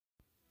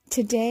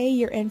Today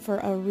you're in for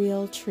a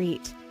real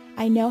treat.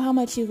 I know how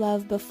much you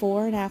love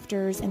before and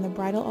afters in the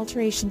Bridal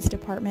Alterations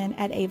department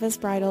at Ava's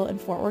Bridal in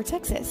Fort Worth,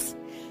 Texas.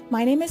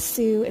 My name is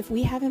Sue. If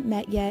we haven't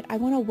met yet, I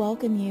want to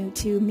welcome you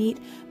to meet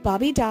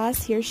Bobbi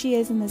Doss. Here she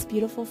is in this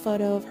beautiful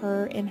photo of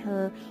her in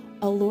her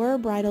Allure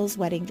Bridal's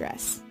wedding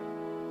dress.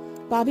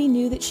 Bobbi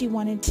knew that she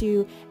wanted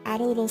to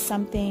add a little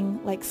something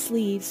like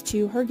sleeves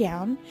to her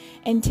gown,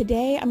 and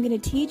today I'm going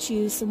to teach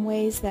you some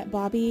ways that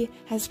Bobbi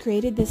has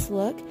created this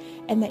look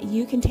and that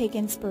you can take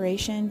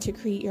inspiration to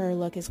create your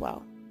look as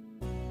well.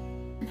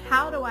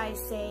 How do I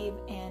save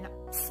in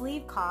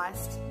sleeve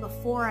cost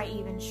before I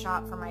even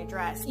shop for my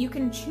dress? You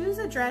can choose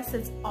a dress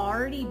that's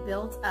already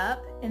built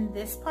up in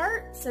this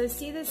part. So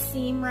see the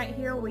seam right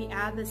here where we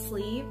add the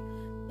sleeve?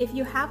 If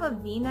you have a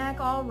V-neck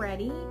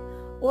already,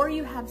 or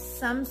you have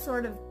some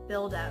sort of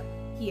buildup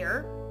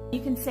here, you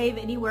can save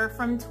anywhere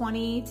from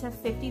 $20 to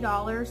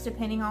 $50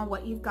 depending on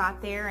what you've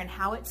got there and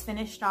how it's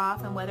finished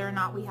off and whether or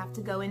not we have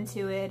to go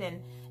into it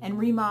and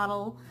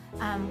remodel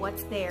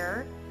what's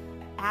there.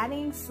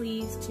 Adding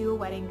sleeves to a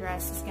wedding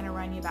dress is going to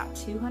run you about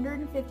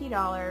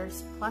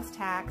 $250 plus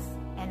tax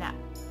and up.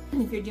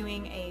 If you're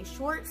doing a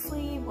short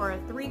sleeve or a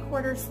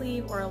 3/4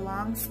 sleeve or a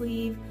long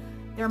sleeve,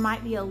 there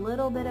might be a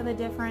little bit of a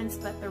difference,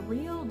 but the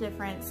real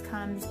difference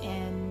comes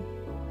in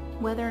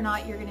whether or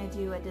not you're going to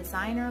do a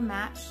designer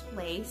match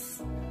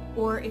lace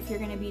or if you're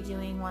going to be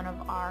doing one of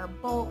our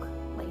bulk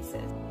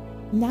laces.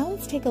 Now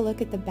let's take a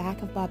look at the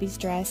back of Bobbi's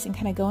dress and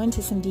kind of go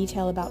into some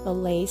detail about the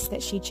lace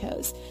that she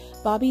chose.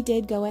 Bobbi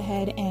did go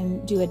ahead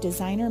and do a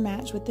designer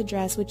match with the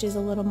dress, which is a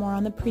little more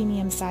on the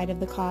premium side of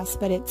the cost,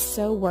 but it's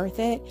so worth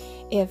it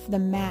if the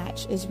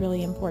match is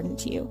really important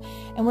to you.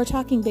 And we're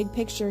talking big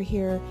picture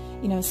here,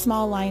 you know,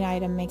 small line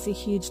item makes a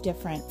huge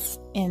difference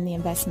in the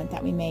investment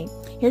that we made.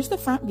 Here's the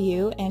front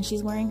view, and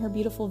she's wearing her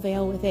beautiful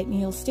veil with it, and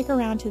you'll stick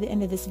around to the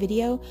end of this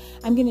video.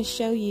 I'm going to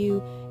show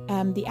you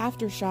the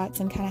after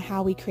shots and kind of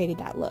how we created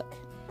that look.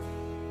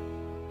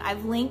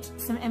 I've linked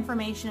some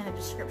information in the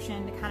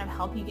description to kind of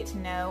help you get to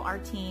know our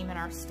team and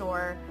our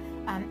store.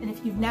 And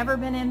if you've never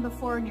been in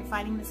before and you're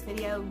finding this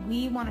video,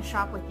 we want to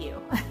shop with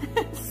you.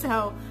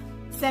 So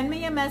send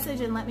me a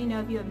message and let me know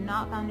if you have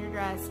not found your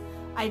dress.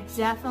 I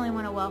definitely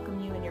want to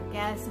welcome you and your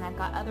guests, and I've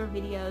got other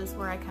videos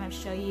where I kind of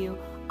show you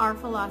our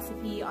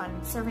philosophy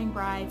on serving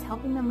brides,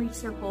 helping them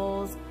reach their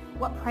goals,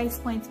 what price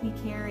points we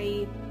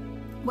carry,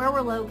 where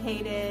we're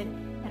located,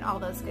 and all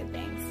those good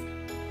things.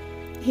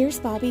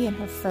 Here's Bobbi in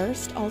her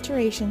first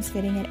alterations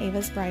fitting at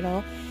Ava's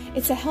Bridal.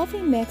 It's a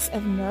healthy mix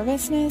of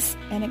nervousness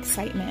and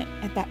excitement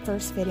at that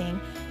first fitting.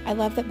 I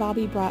love that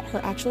Bobbi brought her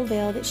actual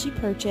veil that she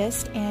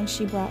purchased, and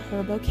she brought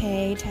her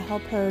bouquet to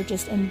help her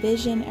just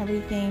envision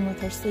everything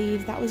with her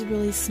sleeves. That was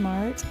really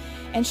smart.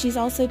 And she's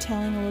also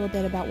telling a little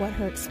bit about what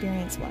her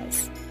experience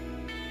was.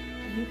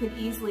 You could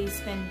easily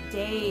spend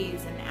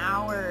days and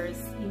hours.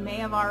 You may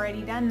have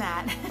already done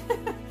that.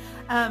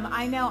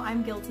 I know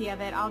I'm guilty of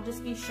it. I'll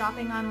just be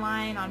shopping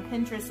online on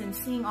Pinterest and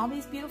seeing all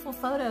these beautiful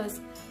photos,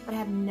 but I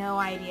have no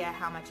idea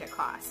how much it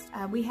costs.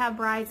 We have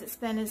brides that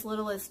spend as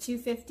little as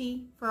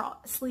 $250 for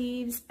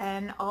sleeves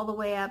and all the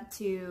way up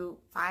to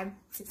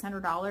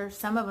 $500–600.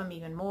 Some of them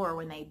even more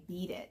when they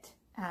bead it.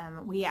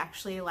 We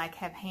actually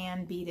have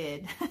hand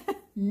beaded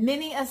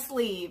many a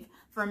sleeve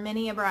for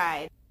many a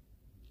bride.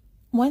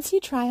 Once you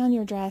try on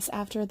your dress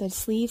after the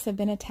sleeves have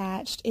been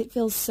attached, it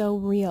feels so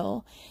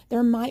real.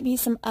 There might be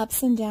some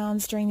ups and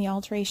downs during the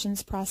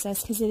alterations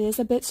process because it is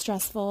a bit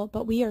stressful,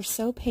 but we are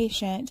so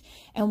patient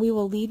and we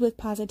will lead with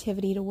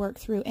positivity to work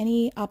through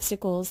any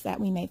obstacles that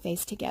we may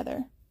face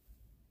together.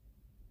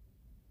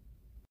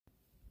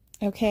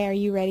 Okay, are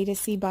you ready to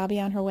see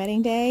Bobbi on her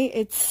wedding day?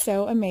 It's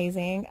so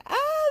amazing.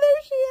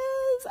 There she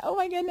is! Oh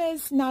my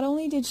goodness. Not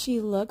only did she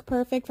look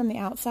perfect from the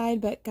outside,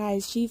 but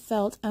guys, she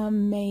felt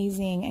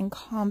amazing and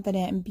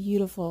confident and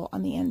beautiful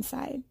on the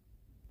inside.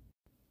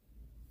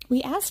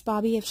 We asked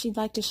Bobbi if she'd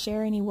like to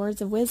share any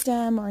words of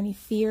wisdom or any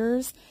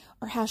fears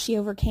or how she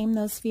overcame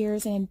those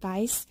fears and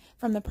advice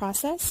from the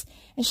process.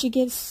 And she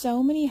gives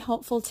so many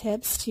helpful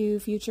tips to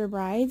future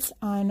brides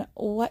on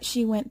what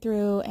she went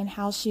through and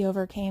how she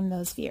overcame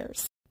those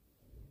fears.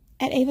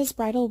 At Ava's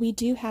Bridal, we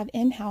do have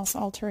in-house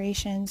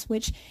alterations,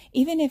 which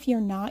even if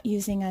you're not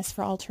using us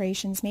for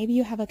alterations, maybe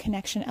you have a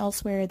connection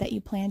elsewhere that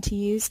you plan to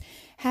use,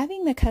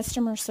 having the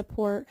customer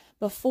support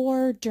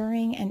before,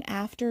 during, and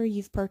after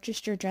you've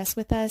purchased your dress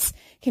with us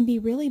can be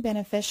really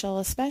beneficial,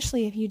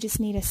 especially if you just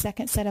need a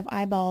second set of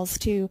eyeballs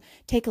to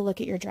take a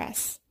look at your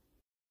dress.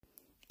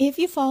 If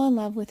you fall in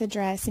love with a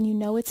dress and you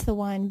know it's the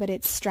one, but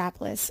it's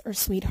strapless or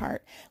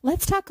sweetheart,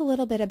 let's talk a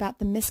little bit about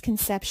the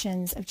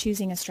misconceptions of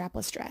choosing a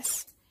strapless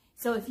dress.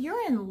 So if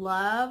you're in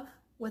love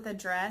with a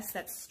dress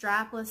that's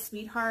strapless,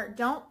 sweetheart,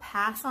 don't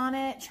pass on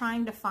it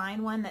trying to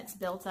find one that's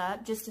built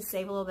up just to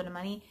save a little bit of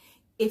money.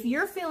 If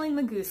you're feeling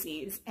the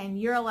goosies and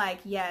you're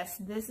like, yes,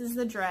 this is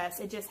the dress,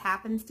 it just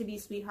happens to be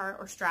sweetheart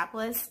or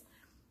strapless,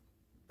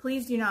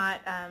 please do not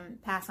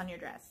pass on your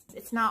dress.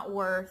 It's not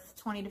worth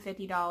 $20 to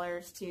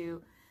 $50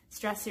 to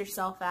stress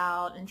yourself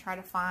out and try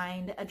to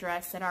find a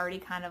dress that already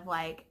kind of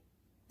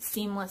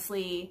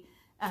seamlessly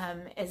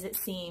as it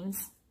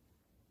seems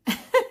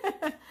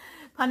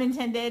pun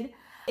intended.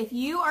 If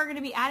you are going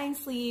to be adding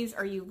sleeves,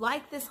 or you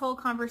like this whole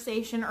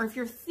conversation, or if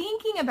you're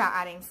thinking about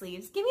adding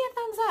sleeves, give me a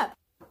thumbs up.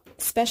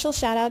 Special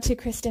shout out to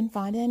Kristen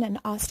Fondon, an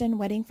Austin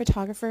wedding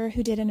photographer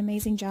who did an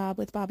amazing job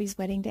with Bobbi's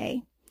wedding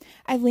day.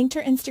 I've linked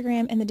her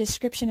Instagram in the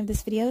description of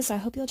this video, so I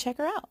hope you'll check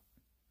her out.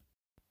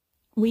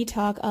 We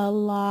talk a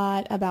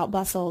lot about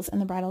bustles in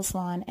the bridal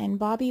salon, and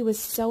Bobbi was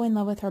so in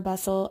love with her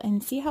bustle,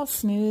 and see how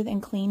smooth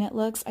and clean it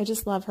looks? I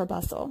just love her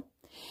bustle.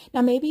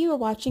 Now maybe you are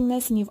watching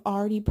this and you've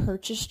already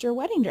purchased your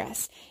wedding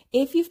dress.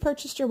 If you've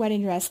purchased your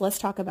wedding dress, let's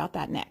talk about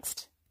that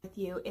next. With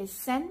you is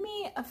send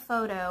me a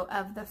photo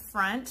of the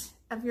front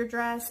of your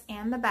dress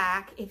and the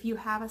back if you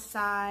have a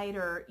side,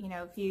 or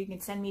if you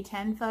can send me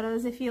 10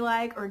 photos if you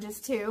like, or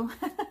just 2.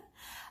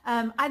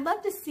 I'd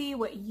love to see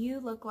what you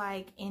look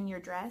like in your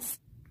dress.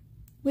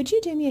 Would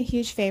you do me a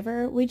huge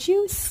favor? Would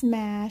you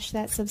smash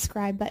that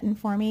subscribe button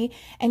for me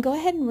and go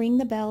ahead and ring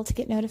the bell to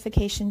get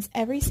notifications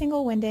every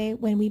single Wednesday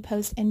when we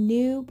post a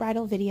new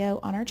bridal video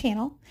on our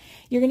channel?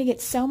 You're going to get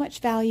so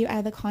much value out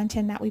of the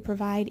content that we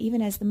provide,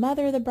 even as the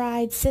mother of the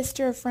bride,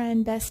 sister,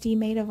 friend, bestie,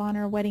 maid of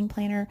honor, wedding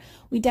planner.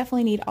 We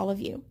definitely need all of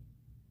you.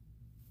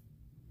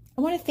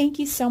 I want to thank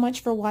you so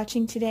much for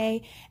watching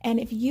today, and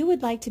if you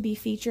would like to be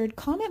featured,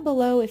 comment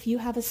below if you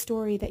have a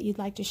story that you'd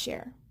like to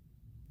share.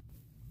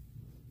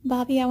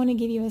 Bobbi, I want to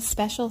give you a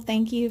special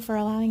thank you for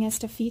allowing us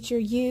to feature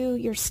you,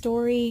 your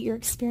story, your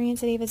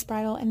experience at Ava's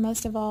Bridal, and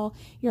most of all,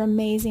 your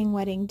amazing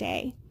wedding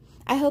day.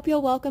 I hope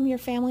you'll welcome your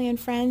family and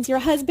friends, your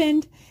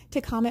husband, to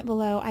comment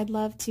below. I'd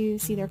love to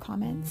see their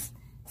comments.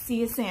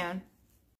 See you soon.